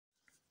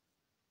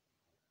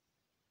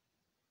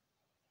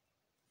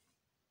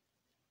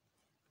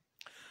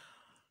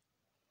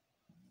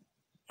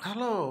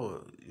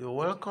Hello, you're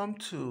welcome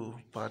to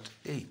part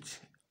 8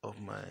 of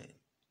my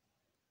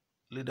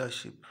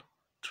leadership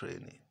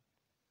training.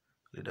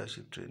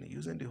 Leadership training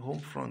using the home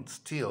front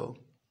still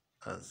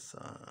as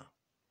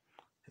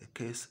a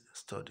case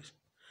study.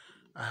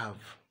 I have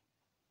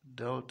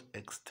dealt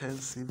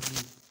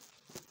extensively,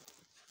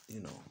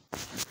 you know,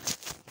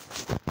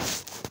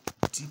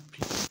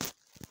 deeply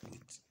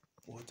with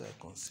what I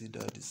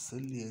consider the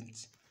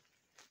salient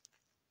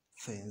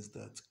things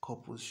that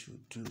couples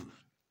should do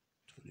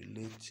to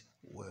relate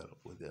well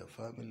with their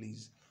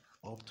families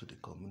up to the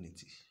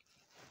community,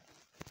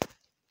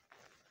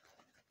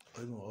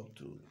 or even up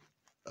to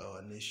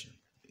our nation.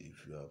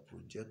 If you are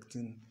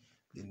projecting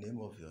the name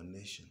of your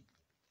nation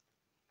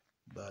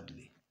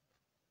badly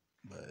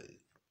by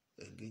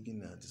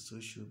engaging in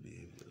antisocial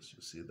behaviors,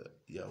 you see that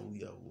Yahoo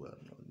Yahoo are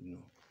not, you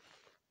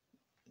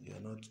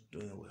are not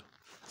doing well.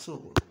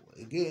 So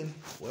again,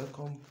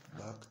 welcome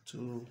back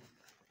to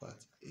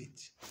part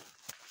 8.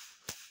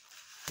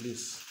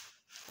 Please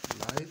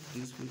like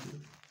this video,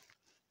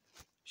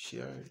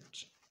 share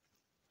it,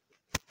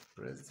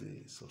 press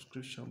the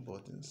subscription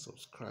button,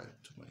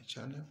 subscribe to my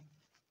channel,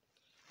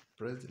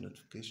 press the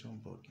notification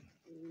button.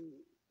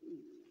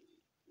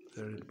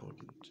 Very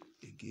important.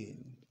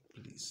 Again,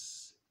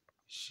 please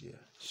share.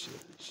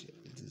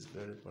 It is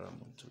very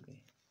paramount to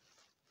me.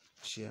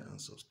 Share and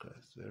subscribe.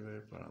 It's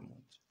very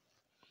paramount.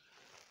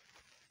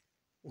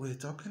 We're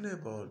talking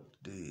about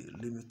the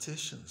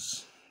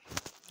limitations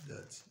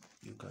that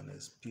you can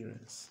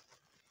experience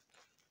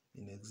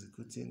in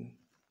executing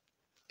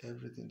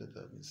everything that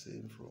I've been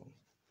saying from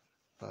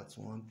part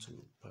 1 to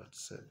part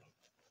 7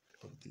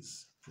 of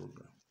this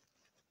program.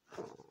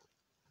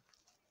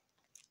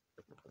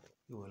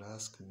 You will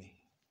ask me,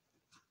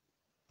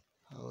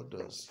 how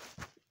does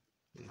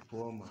a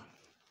poor man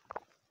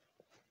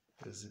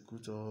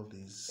execute all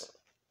these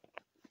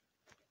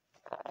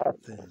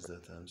things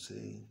that I'm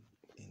saying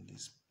in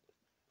this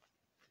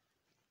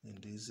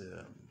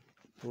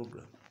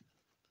program?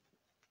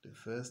 The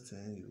first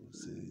thing you will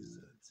say is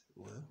that,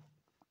 well,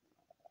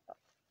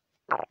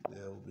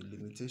 there will be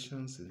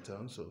limitations in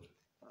terms of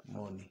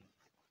money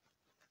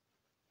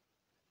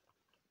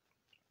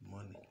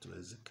to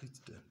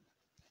execute them,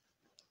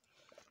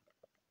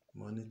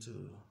 money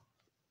to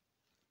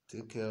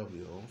take care of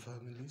your own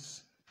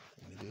families,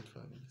 immediate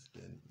families,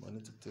 then money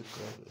to take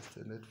care of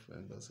extended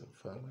members of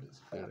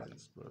families,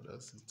 parents,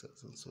 brothers,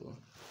 sisters, and so on,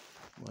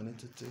 money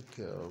to take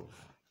care of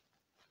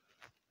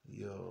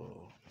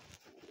your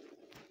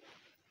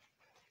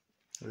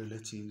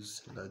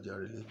relatives, larger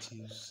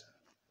relatives.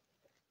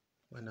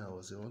 When I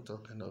was even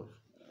talking of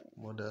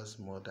mothers,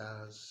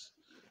 fathers,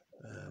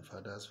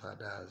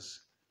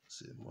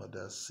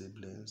 mothers,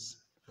 siblings,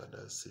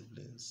 fathers,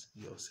 siblings,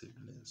 your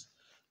siblings,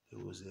 he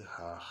will say,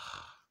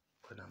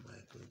 when am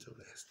I going to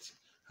rest?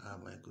 How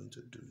am I going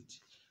to do it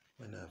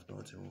when I have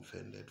not even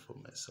fended for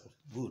myself?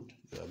 Good,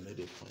 you have made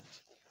a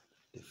point.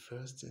 The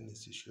first thing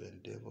is you should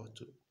endeavor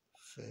to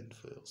fend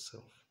for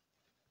yourself.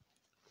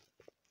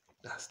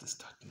 That's the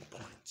starting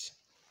point.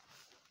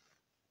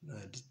 Now,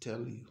 I did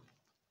tell you,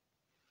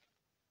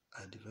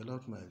 I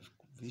developed my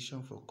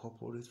vision for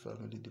corporate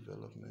family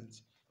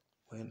development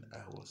when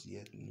I was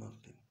yet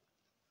nothing.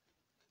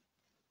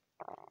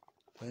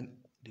 When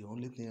the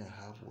only thing I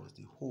have was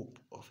the hope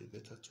of a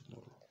better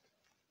tomorrow,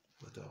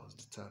 but I was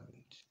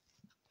determined.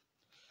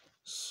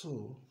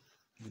 So,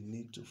 you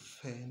need to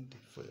fend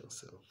for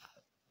yourself,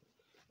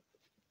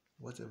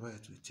 whatever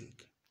it will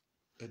take.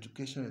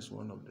 Education is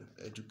one of them.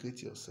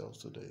 Educate yourself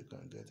so that you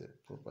can get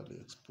properly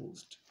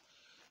exposed.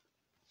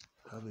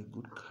 Have a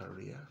good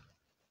career,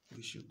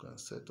 which you can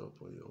set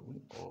up on your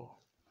own, or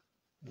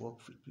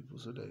work with people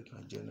so that you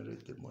can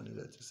generate the money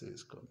that you say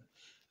is coming.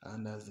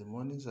 And as the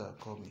monies are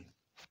coming,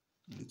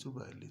 little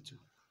by little,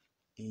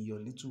 in your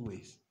little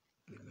ways,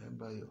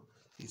 remember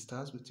it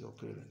starts with your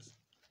parents.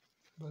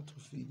 But to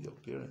feed your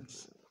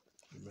parents,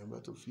 remember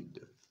to feed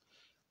them.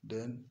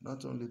 Then,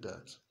 not only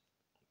that,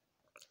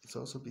 it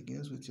also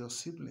begins with your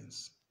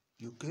siblings.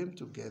 You came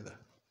together.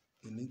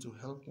 You need to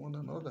help one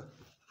another.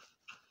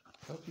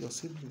 Help your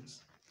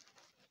siblings.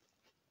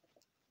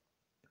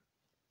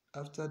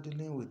 After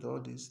dealing with all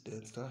this,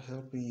 then start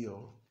helping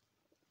your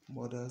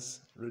mother's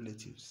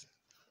relatives,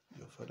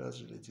 your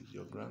father's relatives,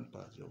 your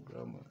grandpas, your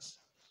grandmas.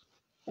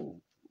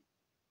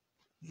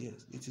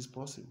 Yes, it is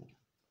possible.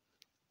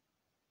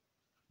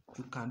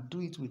 You can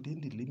do it within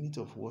the limit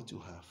of what you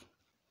have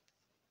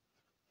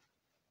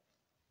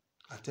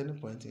at any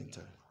point in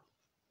time.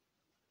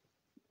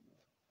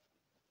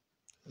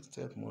 Your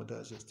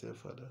stepmothers, your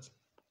stepfathers,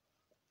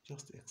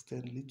 just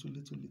extend little.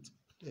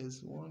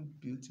 There's one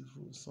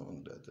beautiful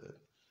song that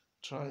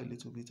try a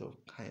little bit of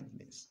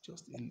kindness,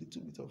 just a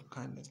little bit of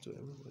kindness to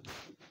everybody.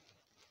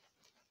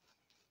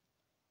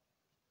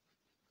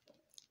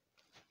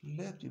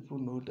 Let people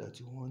know that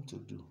you want to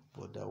do,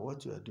 but that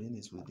what you are doing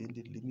is within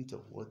the limit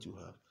of what you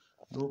have.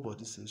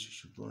 Nobody says you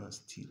should go and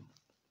steal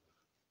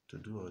to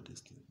do all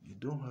these things. You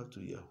don't have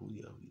to Yahoo.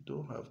 You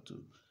don't have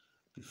to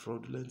be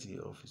fraudulent in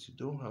your office. You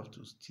don't have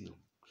to steal.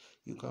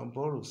 You can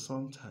borrow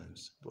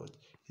sometimes, but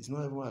it's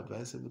not even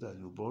advisable that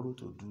you borrow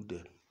to do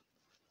them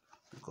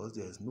because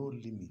there is no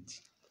limit.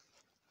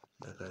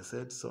 Like I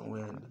said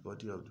somewhere in the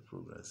body of the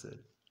program, I said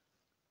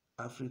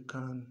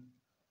African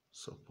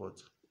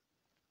support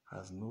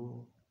has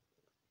no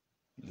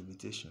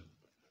limitation.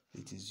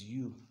 It is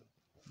you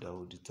that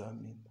will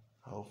determine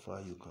how far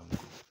you can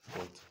go,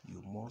 but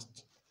you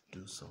must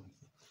do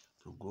something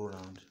to go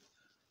around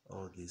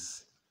all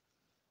these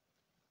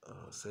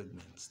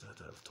segments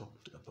that I've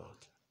talked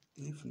about.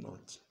 If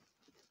not,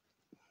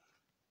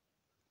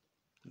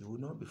 you will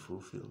not be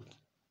fulfilled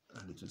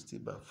and it will still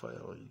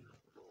backfire on you.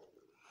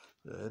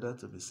 You're either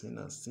to be seen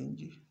as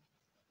stingy,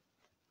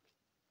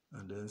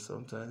 and then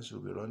sometimes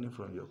you'll be running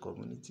from your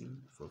community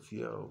for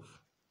fear of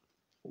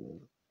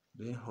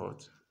being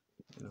hurt.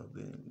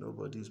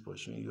 Nobody is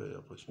pursuing you,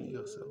 you're pursuing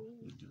yourself.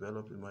 You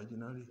develop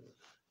imaginary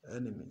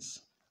enemies.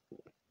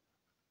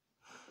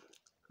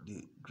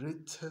 The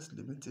greatest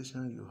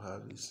limitation you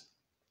have is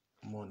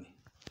money.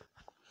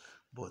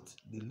 But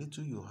the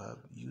little you have,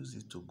 use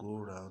it to go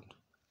around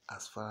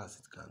as far as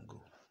it can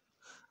go.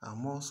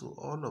 And also,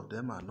 all of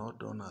them are not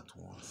done at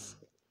once.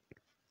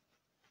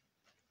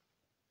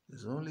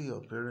 It's only your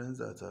parents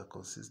that are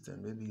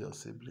consistent, maybe your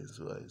siblings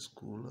who are in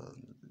school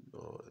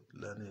or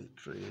learning a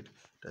trade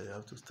that you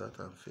have to start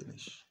and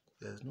finish.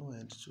 There's no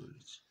end to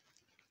it.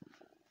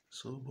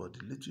 So, but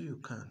the little you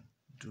can,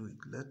 do it.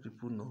 Let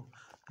people know.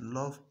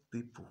 Love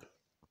people.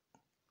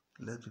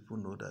 Let people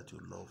know that you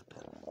love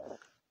them.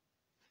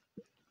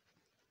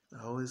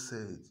 I always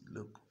say,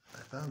 look,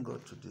 I thank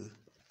God today.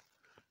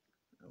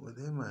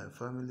 Within my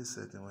family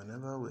setting,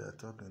 whenever we are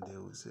talking, they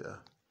will say,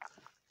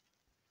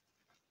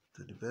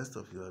 to the best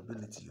of your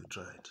ability, you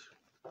tried.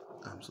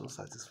 I'm so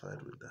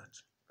satisfied with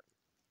that.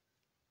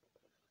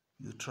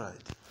 You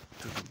tried.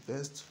 To the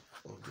best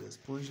of the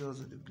exposures,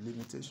 to the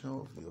limitation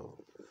of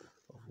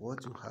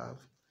what you have,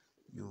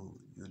 you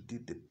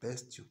did the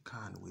best you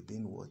can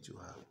within what you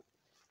have.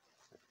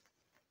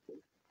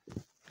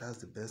 That's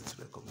the best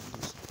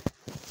recommendation.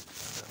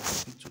 And I'm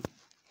happy to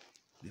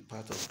be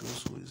part of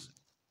those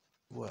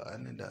who are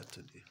earning that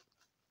today.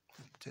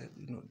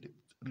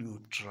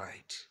 You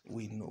tried.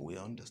 We know, we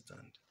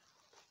understand.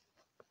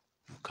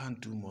 You can't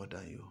do more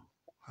than you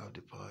have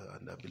the power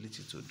and the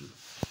ability to do.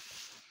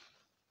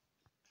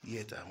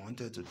 Yet I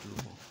wanted to do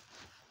more.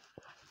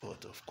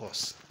 But of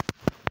course,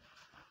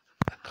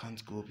 I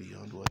can't go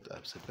beyond what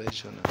I've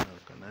mentioned.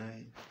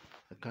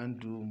 I can't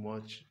do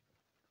much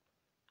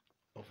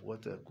of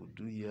what I could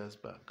do years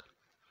back.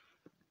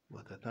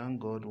 But I thank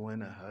God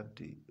when I had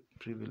the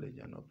privilege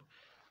and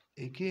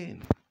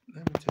again,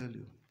 let me tell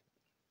you,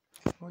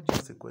 it's not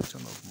just a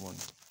question of money.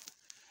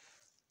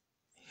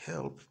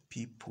 Help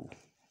people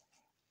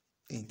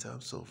in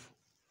terms of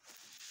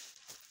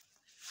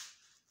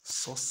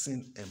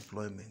sourcing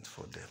employment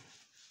for them.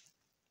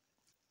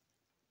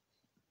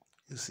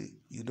 You see,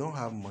 you don't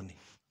have money,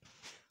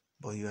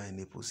 but you are in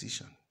a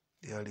position.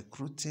 They are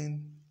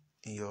recruiting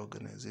in your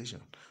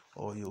organization,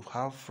 or you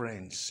have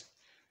friends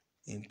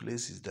in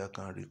places that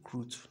can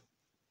recruit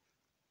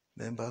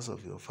members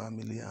of your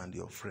family and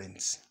your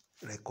friends.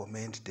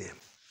 Recommend them.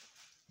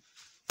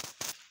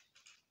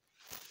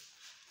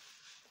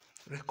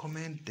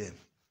 Recommend them.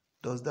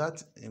 Does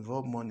that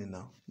involve money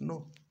now?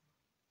 No.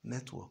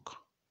 Network.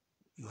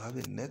 You have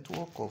a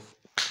network of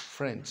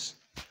friends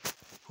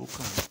who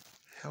can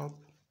help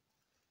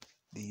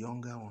the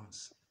younger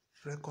ones.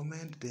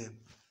 Recommend them.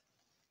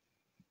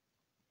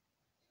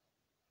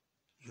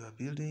 You are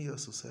building your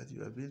society.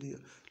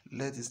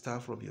 Let it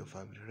start from your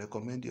family.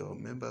 Recommend your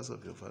members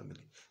of your family.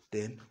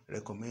 Then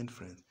recommend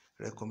friends.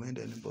 Recommend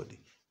anybody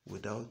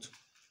without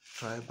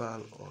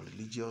tribal or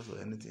religious or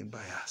anything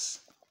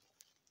bias.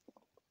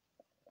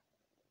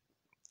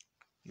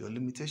 Your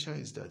limitation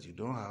is that you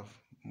don't have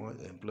more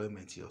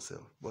employment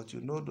yourself, but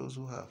you know those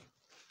who have.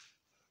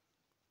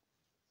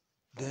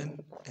 Then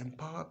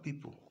empower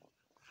people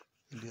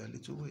in their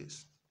little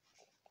ways.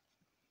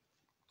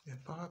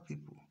 Empower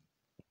people.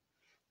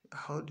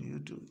 How do you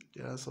do it?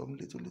 There are some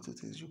little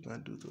things you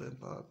can do to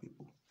empower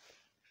people.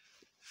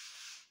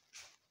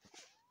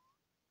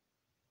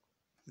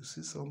 You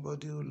see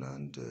somebody who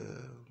learned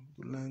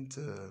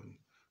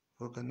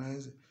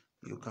vulcanizing,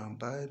 you can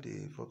buy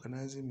the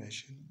vulcanizing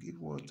machine, give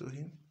one to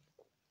him.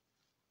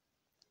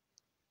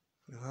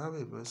 You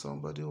have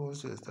somebody who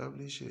wants to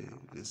establish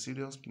a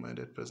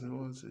serious-minded person who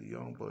wants a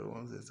young boy who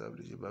wants to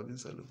establish a barbing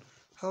salon.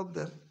 Help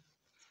them.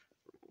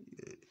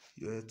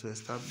 You have to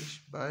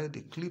establish, buy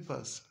the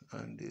clippers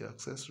and the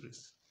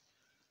accessories.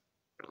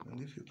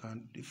 And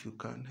if you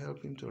can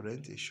help him to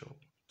rent a shop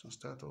to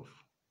start off,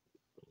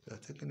 you are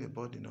taking a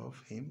burden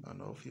off him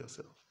and off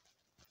yourself.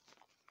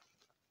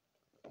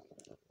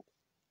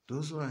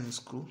 Those who are in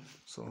school,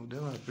 some of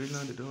them are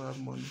brilliant, they don't have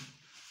money.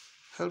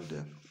 Help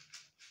them.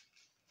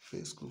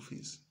 Pay school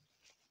fees.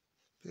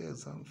 Pay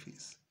exam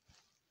fees.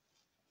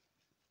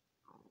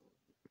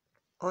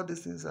 All these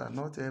things are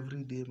not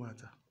everyday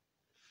matter.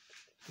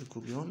 It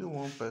could be only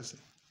one person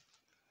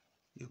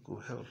you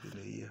could help in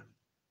a year.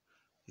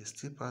 It's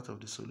still part of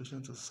the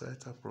solution to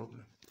societal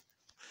problem.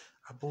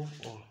 Above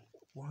all,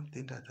 One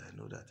thing that I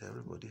know that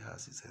everybody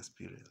has is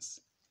experience.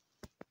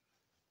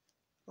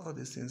 All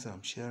these things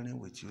I'm sharing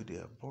with you, they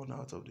are born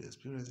out of the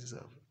experiences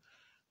I've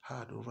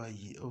had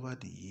over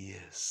the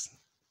years,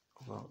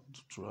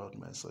 throughout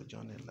my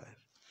sojourn in life.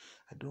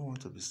 I don't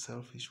want to be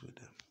selfish with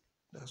them.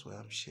 That's why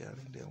I'm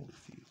sharing them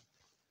with you.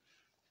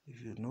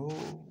 If you know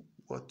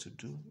what to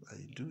do and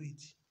you do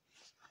it,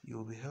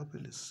 you'll be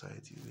helping the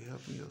society, you'll be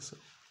helping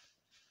yourself.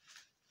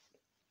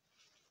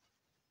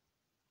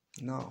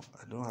 Now,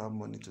 I don't have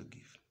money to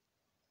give.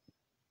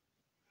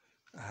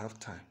 I have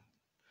time.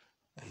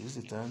 I use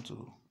the time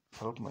to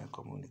help my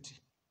community.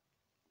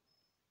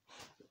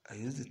 I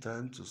use the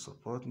time to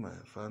support my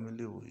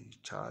family. We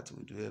chat,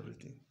 we do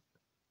everything.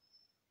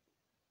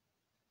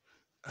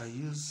 I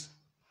use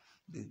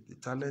the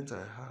talent I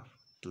have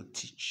to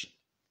teach,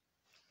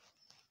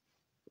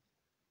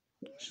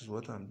 which is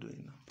what I'm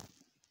doing now.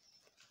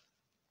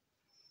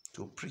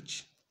 To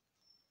preach.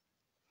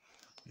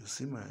 You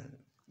see my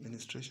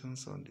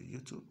ministrations on the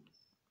YouTube.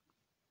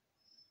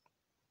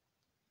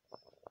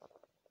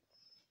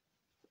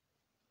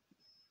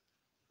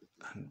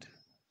 And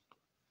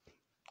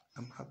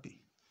I'm happy.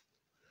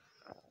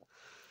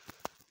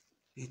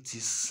 It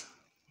is,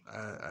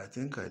 I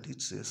think I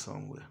did say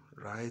somewhere,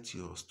 write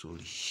your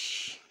story.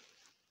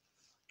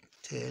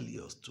 Tell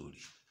your story.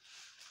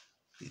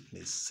 It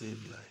may save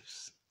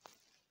lives.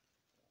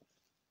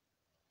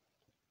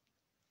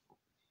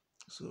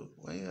 So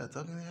when you are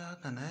talking, how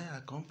can I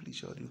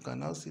accomplish? Or you can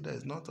now see that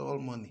it's not all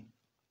money.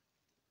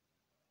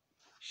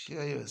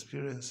 Share your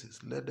experiences.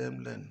 Let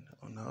them learn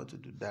on how to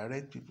do.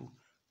 Direct people.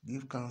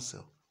 Give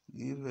counsel.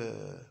 Give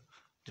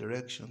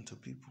direction to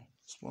people.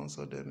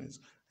 Sponsor them.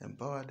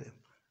 Empower them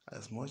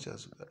as much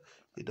as you can.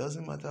 It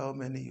doesn't matter how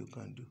many you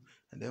can do.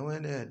 And then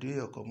when they do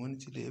your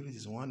community day, if it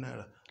is 1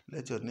 naira,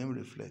 let your name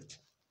reflect.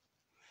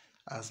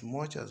 As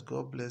much as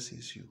God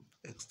blesses you,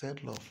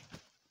 extend love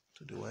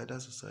to the wider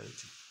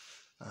society.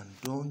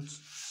 And don't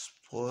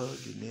spoil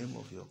the name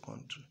of your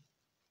country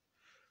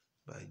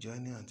by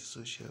joining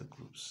antisocial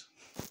groups.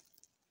 It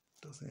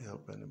doesn't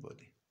help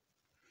anybody.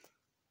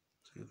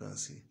 So you can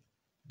see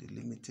the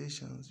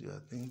limitations you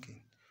are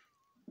thinking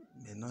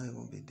may not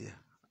even be there.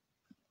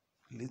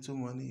 Little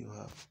money you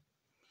have,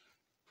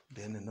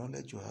 then the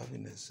knowledge you have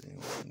in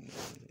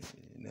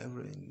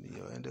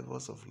your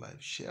endeavors of life,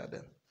 share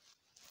them.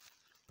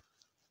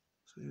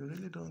 So you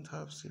really don't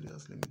have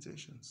serious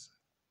limitations.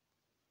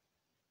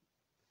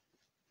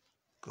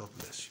 God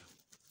bless you.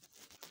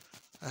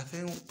 I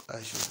think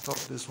I should stop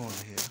this one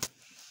here.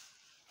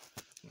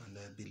 And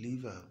I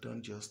believe I've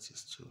done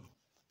justice to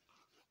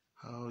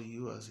how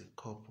you as a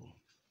couple,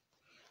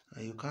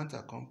 and you can't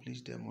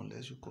accomplish them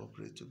unless you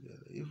cooperate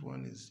together. If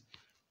one is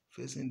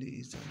facing the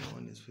east and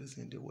one is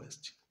facing the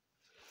west,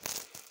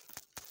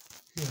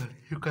 yeah,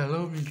 you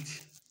cannot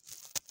meet.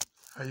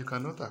 And you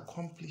cannot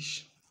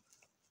accomplish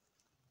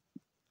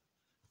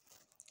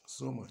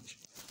so much.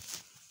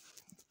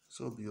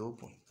 So be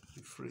open,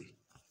 be free.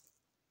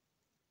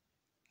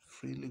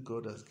 Freely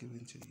God has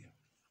given to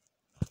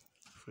you.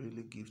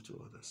 Freely give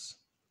to others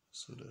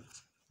so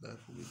that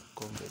life will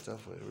become better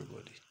for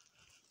everybody.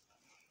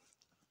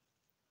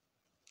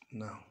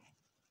 Now,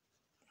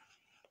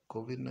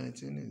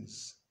 COVID-19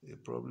 is a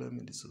problem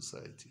in the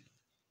society.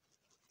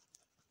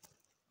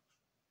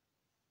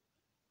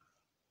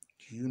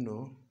 Do you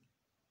know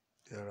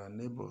there are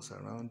neighbors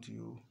around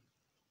you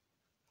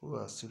who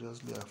are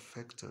seriously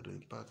affected or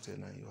impacted,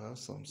 and you have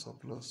some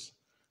surplus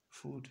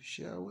food?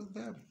 Share with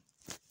them.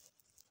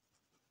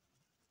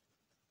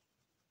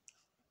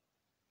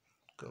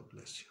 God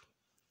bless you.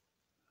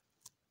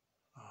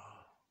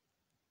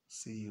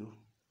 See you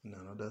in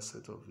another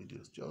set of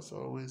videos. Just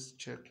always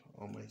check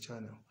on my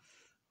channel.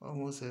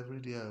 Almost every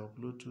day I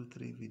upload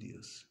 2-3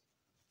 videos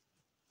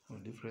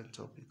on different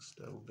topics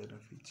that will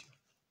benefit you.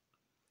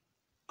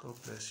 God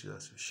bless you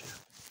as you share.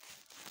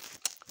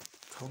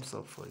 Thumbs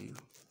up for you.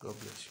 God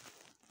bless you.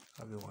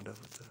 Have a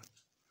wonderful time.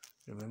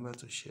 Remember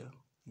to share.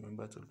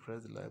 Remember to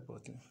press the like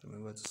button.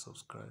 Remember to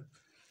subscribe.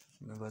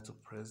 Remember to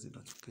press the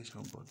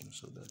notification button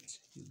so that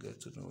you get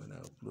to know when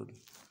I upload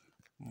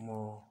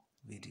more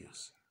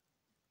videos.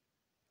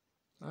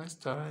 Nice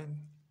time.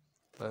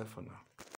 Bye for now.